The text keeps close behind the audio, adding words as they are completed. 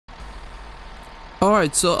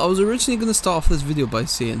Alright, so I was originally going to start off this video by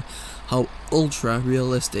saying how ultra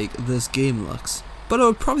realistic this game looks, but I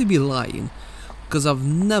would probably be lying, because I've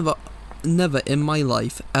never in my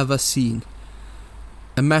life ever seen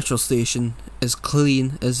a metro station as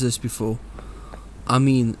clean as this before. I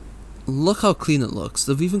mean, look how clean it looks.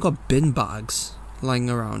 They've even got bin bags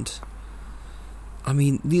lying around. I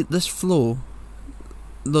mean, this floor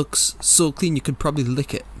looks so clean you could probably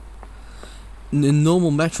lick it. In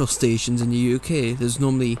normal metro stations in the UK, there's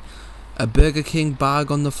normally a Burger King bag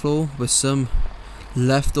on the floor with some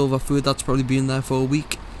leftover food that's probably been there for a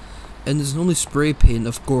week, and there's normally spray paint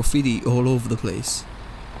of graffiti all over the place.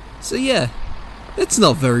 So yeah, it's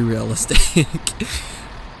not very realistic.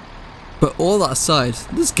 But all that aside,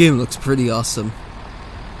 this game looks pretty awesome.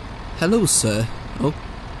 Hello, sir.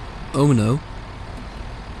 Oh no.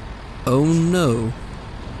 Oh no.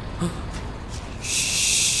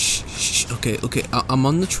 Okay, I'm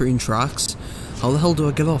on the train tracks. How the hell do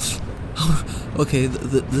I get off? Okay,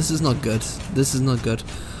 this is not good. This is not good.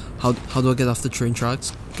 How do I get off the train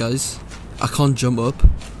tracks, guys? I can't jump up.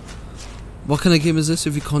 What kind of game is this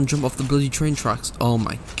if you can't jump off the bloody train tracks? Oh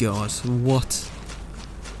my god, what?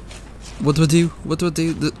 What do I do? What do I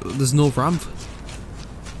do? There's no ramp.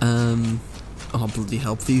 Oh bloody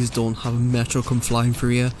hell, please don't have a metro come flying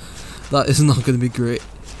through here. That is not going to be great.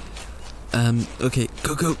 Okay,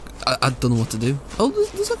 go. I don't know what to do. Oh,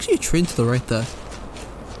 there's actually a train to the right there.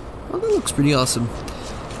 Oh, that looks pretty awesome.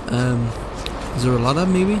 Is there a ladder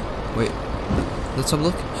maybe? Wait, let's have a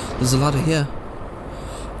look. There's a ladder here.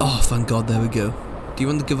 Oh, thank God, there we go. Do you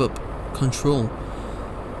want to give up control?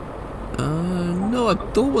 No, I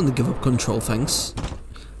don't want to give up control, thanks.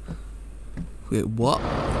 Wait, what?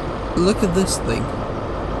 Look at this thing.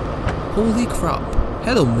 Holy crap.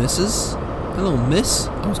 Hello, missus. Hello, miss.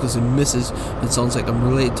 I was going to say missus. It sounds like I'm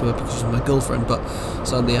related to her because she's my girlfriend, but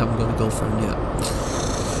sadly I haven't got a girlfriend yet.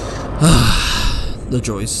 The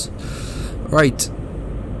joys. Right.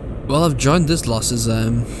 Well, I've joined this lass's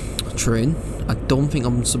train. I don't think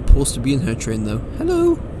I'm supposed to be in her train though.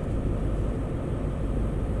 Hello.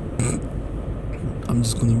 I'm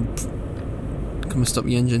just gonna come and stop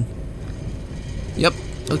the engine. Yep.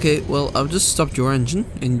 Okay. Well, I've just stopped your engine,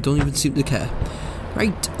 and you don't even seem to care.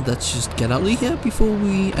 Right, let's just get out of here before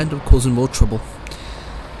we end up causing more trouble.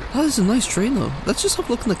 That is a nice train though. Let's just have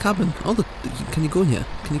a look in the cabin. Oh look, can you go in here?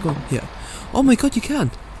 Can you go in here? Oh my god, you can!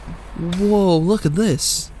 Whoa, look at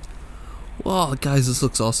this! Wow, guys, this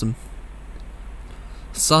looks awesome.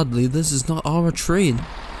 Sadly, this is not our train.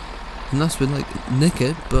 Unless we like nick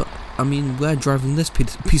it, but I mean, we're driving this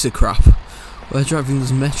piece of crap. We're driving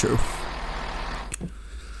this metro.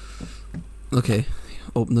 Okay,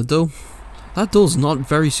 open the door. That door's not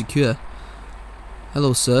very secure.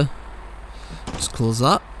 Hello, sir. Just close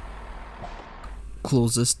that.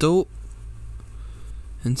 Close this door.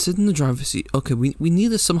 And sit in the driver's seat. Okay, we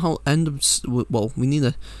need to somehow end up... Well, we need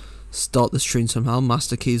to start this train somehow.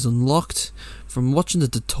 Master key is unlocked. From watching the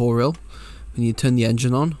tutorial, we need to turn the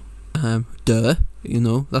engine on. You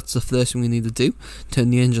know, that's the first thing we need to do. Turn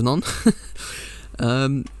the engine on.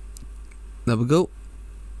 There we go.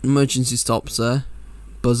 Emergency stops there.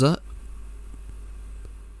 Buzzer.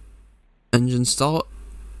 Engine start.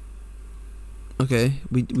 Okay,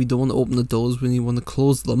 we don't want to open the doors, we want to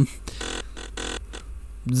close them.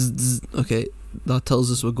 Okay, that tells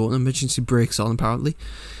us we're going. Emergency brakes on apparently.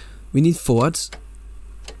 We need forwards.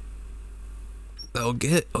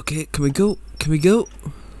 Okay, can we go? Can we go?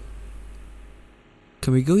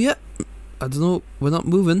 Can we go yet? I don't know, we're not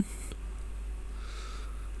moving.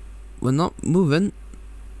 We're not moving.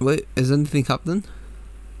 Wait, is anything happening?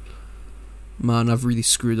 Man, I've really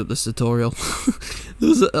screwed up this tutorial.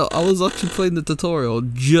 I was actually playing the tutorial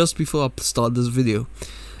just before I started this video,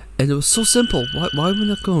 and it was so simple. Why are we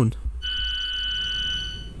not going?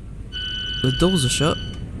 The doors are shut.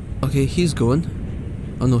 Okay, he's going.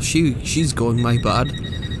 Oh no, she's going. My bad.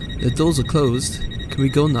 The doors are closed. Can we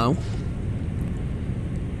go now?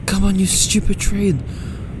 Come on, you stupid train!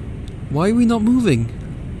 Why are we not moving?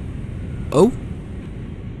 Oh,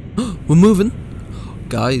 we're moving,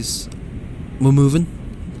 guys. We're moving.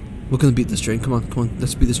 We're gonna beat this train. Come on,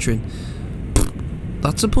 let's beat this train.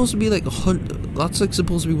 That's supposed to be like that's like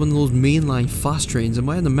supposed to be one of those mainline fast trains, and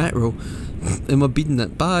we're in the metro, and we're beating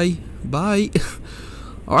it. Bye.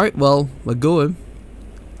 Alright, well, we're going.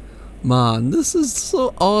 Man, this is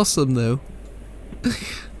so awesome though.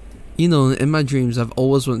 You know, in my dreams, I've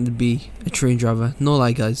always wanted to be a train driver. No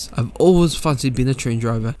lie, guys. I've always fancied being a train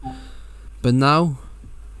driver. But now...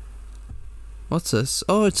 What's this?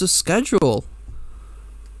 Oh, it's a schedule.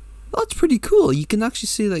 That's pretty cool. You can actually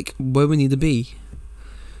see like where we need to be.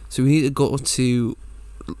 So we need to go to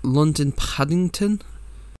London Paddington.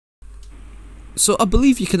 So I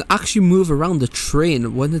believe you can actually move around the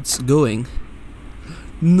train when it's going.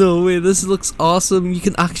 No way, this looks awesome. You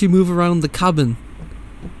can actually move around the cabin.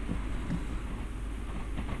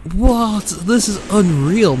 What? This is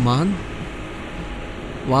unreal, man.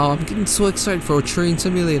 Wow, I'm getting so excited for a train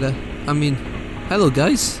simulator. I mean, hello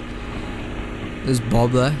guys. There's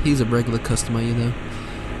Bob there. He's a regular customer, you know.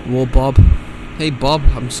 Whoa, Bob. Hey Bob,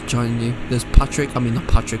 I'm just joining you. There's Patrick. I mean, not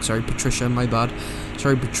Patrick, sorry, Patricia, my bad.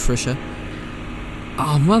 Sorry, Patricia.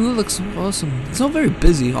 Oh man, that looks so awesome. It's not very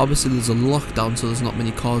busy. Obviously, there's a lockdown, so there's not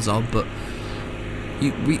many cars out, but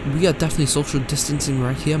we are definitely social distancing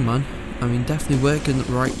right here, man. I mean, definitely working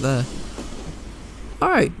right there.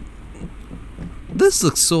 Alright. This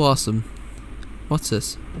looks so awesome. What's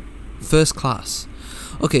this? First class.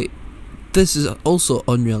 Okay, this is also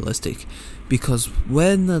unrealistic, because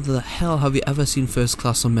when the hell have you ever seen first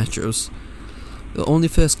class on metros? The only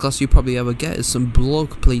first class you probably ever get is some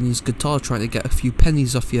bloke playing his guitar trying to get a few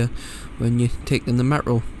pennies off you when you're taking the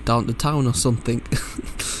metro down to town or something.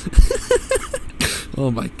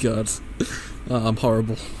 Oh my god. I'm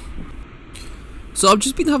horrible. So I've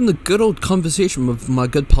just been having a good old conversation with my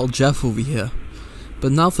good pal Jeff over here.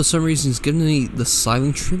 But now for some reason he's giving me the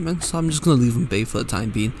silent treatment, so I'm just going to leave him be for the time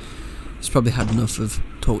being. He's probably had enough of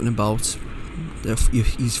talking about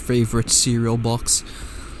his favourite cereal box.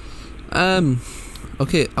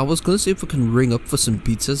 Okay, I was going to see if we can ring up for some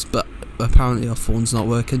pizzas, but apparently our phone's not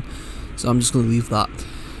working, so I'm just going to leave that.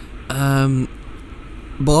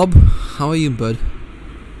 Bob, how are you, bud?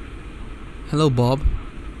 Hello, Bob.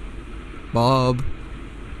 Bob.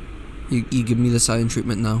 You give me the silent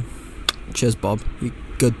treatment now. Cheers, Bob. You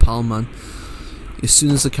good pal, man. As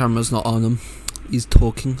soon as the camera's not on him, he's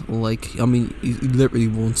talking like, I mean, he literally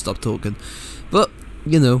won't stop talking. But,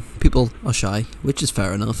 you know, people are shy, which is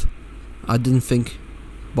fair enough. I didn't think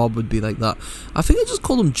Bob would be like that. I think I just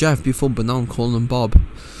called him Jeff before, but now I'm calling him Bob.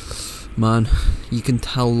 Man, you can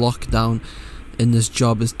tell lockdown in this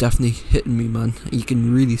job is definitely hitting me, man. You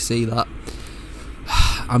can really say that.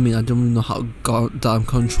 I mean, I don't even know how to goddamn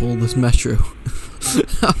control this metro.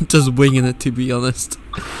 I'm just winging it, to be honest.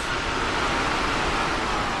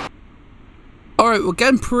 Alright, we're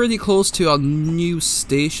getting pretty close to our new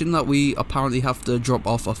station that we apparently have to drop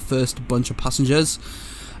off our first bunch of passengers.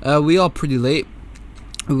 We are pretty late.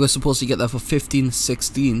 We were supposed to get there for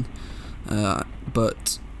 15:16,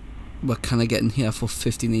 but we're kind of getting here for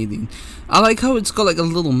 15:18. I like how it's got like a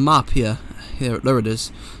little map here. There it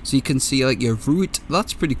is. So you can see like your route.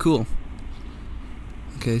 That's pretty cool.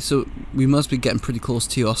 Okay, so we must be getting pretty close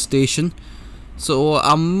to our station. So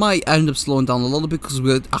I might end up slowing down a little bit because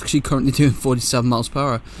we're actually currently doing 47 miles per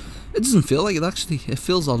hour. It doesn't feel like it actually. It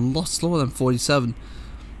feels a lot slower than 47.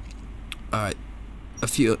 Alright. A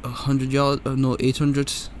few 100 yards, no,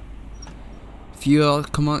 800. Few yards,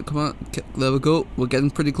 come on, there we go. We're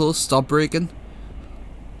getting pretty close. Stop braking.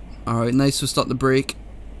 Alright, nice, we'll start the brake.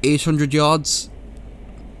 800 yards.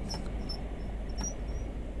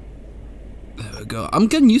 There we go. I'm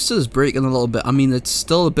getting used to this braking a little bit. I mean, it's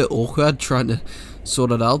still a bit awkward trying to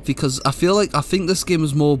sort it out because I think this game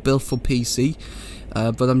is more built for PC.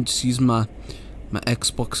 But I'm just using my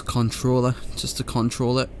Xbox controller just to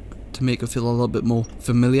control it, to make it feel a little bit more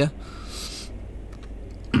familiar.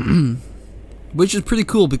 Which is pretty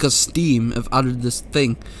cool because Steam have added this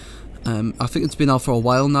thing. I think it's been out for a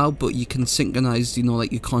while now, but you can synchronize, you know,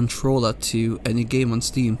 like your controller to any game on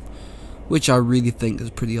Steam, which I really think is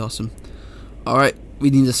pretty awesome. Alright,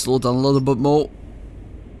 we need to slow down a little bit more.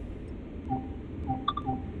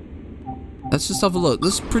 Let's just have a look.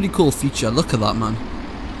 This is a pretty cool feature. Look at that, man.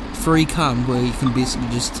 Free cam where you can basically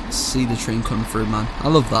just see the train coming through, man. I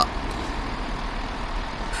love that.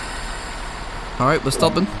 Alright, we're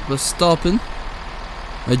stopping. We're stopping.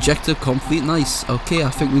 Objective complete. Nice. Okay,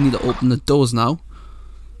 I think we need to open the doors now.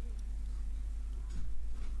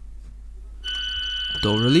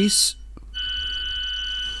 Door release.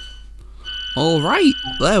 Alright,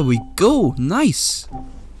 there we go. Nice.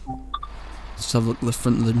 Let's have a look at the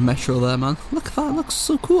front of the metro there, man. Look at that. It looks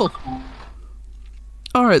so cool.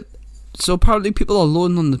 Alright, so apparently people are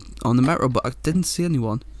loading on the metro, but I didn't see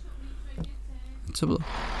anyone. Let's have a look.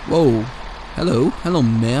 Whoa. Hello,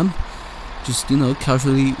 ma'am. Just, you know,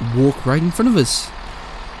 casually walk right in front of us.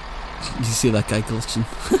 You see that guy glitching.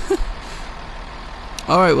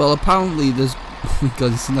 Alright, well, apparently there's... Oh my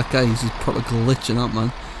god, you see that guy? He's just proper glitching out,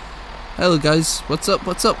 man. Hello, guys. What's up?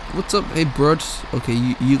 Hey, bud. Okay,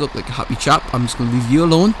 you look like a happy chap. I'm just going to leave you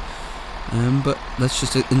alone. But let's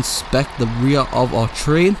just inspect the rear of our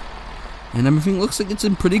train. And everything looks like it's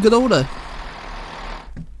in pretty good order.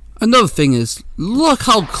 Another thing is, look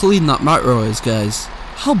how clean that metro is, guys.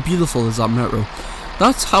 How beautiful is that metro?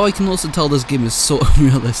 That's how I can also tell this game is so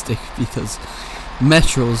unrealistic, because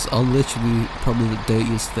metros are literally probably the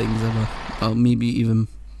dirtiest things ever. Or maybe even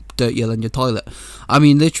dirtier than your toilet. I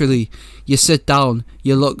mean, literally, you sit down,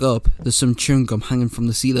 you look up, there's some chewing gum hanging from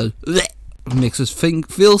the ceiling. It makes us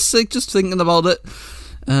feel sick just thinking about it.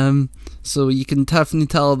 So you can definitely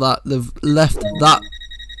tell that they've left that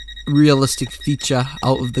realistic feature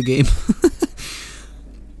out of the game.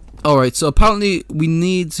 Alright, so apparently we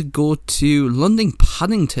need to go to London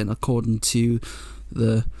Paddington, according to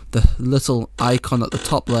the little icon at the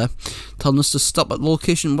top there, telling us to stop at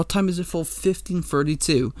location. What time is it for?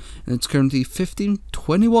 15:32, and it's currently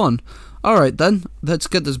 15:21. Alright then, let's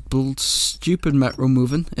get this stupid metro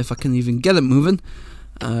moving, if I can even get it moving.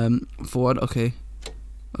 Forward, okay.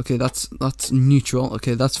 Okay, that's neutral.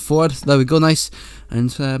 Okay, that's forward. There we go, nice.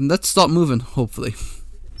 And let's start moving, hopefully.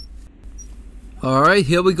 Alright,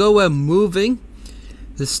 here we go, we're moving.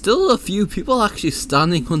 There's still a few people actually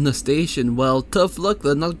standing on the station. Well, tough luck,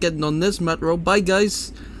 they're not getting on this metro. Bye,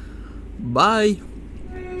 guys. Bye.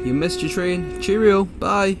 You missed your train. Cheerio.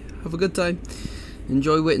 Bye. Have a good time.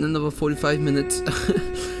 Enjoy waiting another 45 minutes.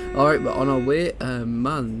 Alright, but on our way,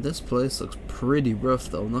 man, this place looks pretty rough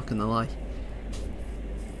though, not gonna lie.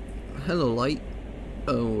 Hello, light.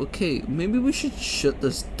 Oh, okay, maybe we should shut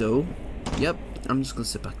this door. Yep, I'm just gonna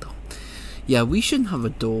sit back down. Yeah, we shouldn't have a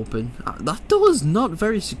door open. That door is not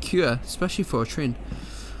very secure, especially for a train.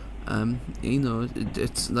 You know,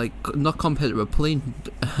 it's like not compared to a plane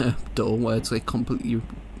door where it's like completely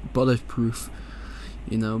bulletproof.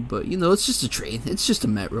 You know, but you know, it's just a train. It's just a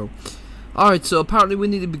metro. Alright, so apparently we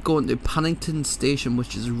need to be going to Paddington Station,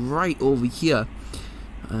 which is right over here.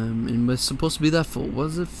 And we're supposed to be there for, what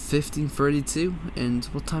is it, 15:32? And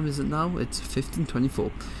what time is it now? It's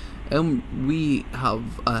 15:24. And we have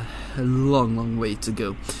a long way to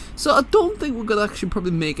go. So I don't think we're gonna actually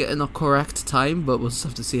probably make it in a correct time, but we'll just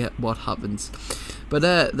have to see what happens. But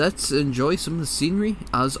let's enjoy some of the scenery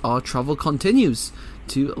as our travel continues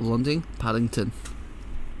to London Paddington.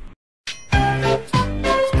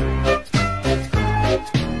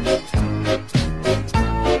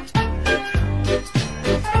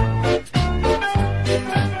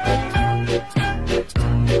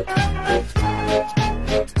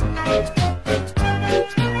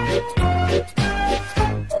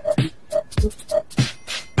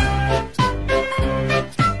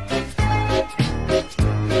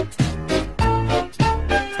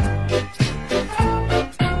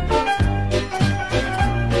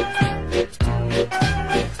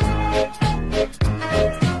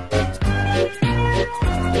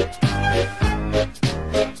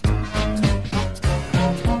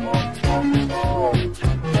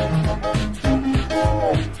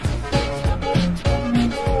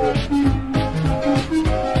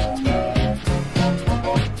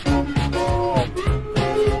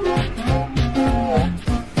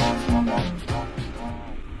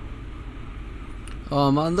 Oh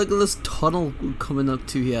man, look at this tunnel coming up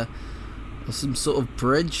to here. Or some sort of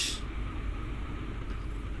bridge.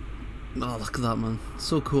 Oh, look at that, man.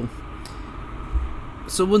 So cool.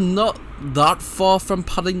 So we're not that far from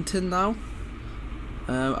Paddington now.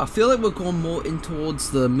 I feel like we're going more in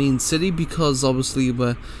towards the main city, because obviously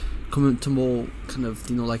we're coming to more kind of,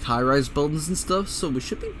 you know, like high-rise buildings and stuff. So we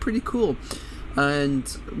should be pretty cool.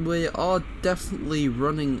 And we are definitely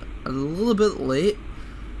running a little bit late.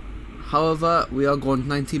 However, we are going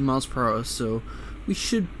 19 miles per hour, so we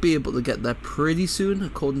should be able to get there pretty soon,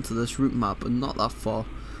 according to this route map, and not that far.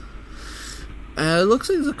 It looks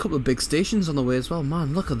like there's a couple of big stations on the way as well.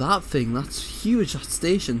 Man, look at that thing. That's huge, that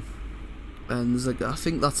station. And there's like, I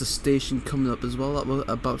think that's a station coming up as well that we're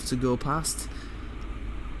about to go past.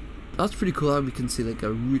 That's pretty cool how we can see like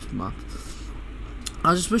a route map.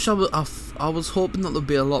 I just wish I was hoping that there'd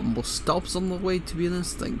be a lot more stops on the way, to be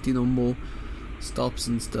honest. Like, you know, more stops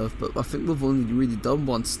and stuff, but I think we've only really done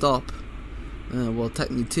one stop. Well,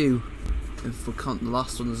 technically two, if we count the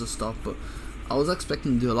last one as a stop, but I was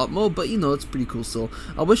expecting to do a lot more, but you know, it's pretty cool still.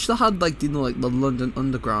 I wish they had like, you know, like the London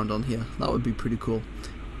Underground on here. That would be pretty cool.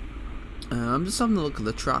 I'm just having a look at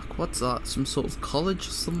the track. What's that? Some sort of college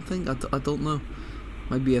or something? I don't know.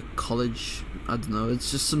 Might be a college. I don't know. It's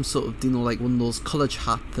just some sort of, you know, like one of those college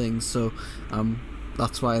hat things. So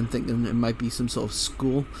that's why I'm thinking it might be some sort of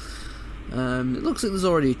school. It looks like there's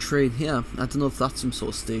already a train here. I don't know if that's some sort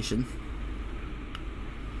of station.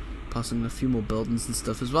 Passing a few more buildings and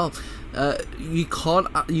stuff as well. You can't.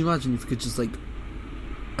 You imagine if you could just like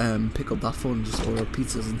pick up that phone and just order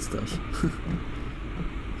pizzas and stuff.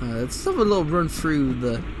 Let's have a little run through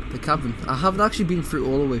the cabin. I haven't actually been through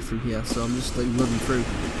all the way through here, so I'm just like running through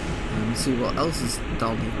and see what else is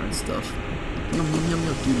down here and stuff.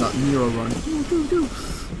 Do that Nero run.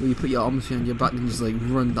 Where you put your arms behind your back and just like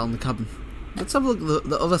run down the cabin. Let's have a look at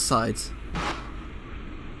the other side.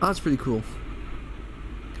 That's pretty cool.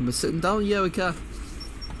 Can we sitting down? Yeah, we can.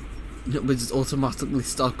 We just automatically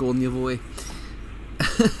start going the other way.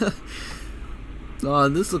 Oh,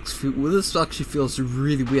 this actually feels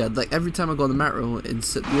really weird. Like every time I go on the metro and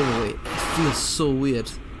sit the other way, it feels so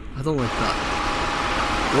weird. I don't like that.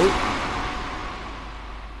 Oh.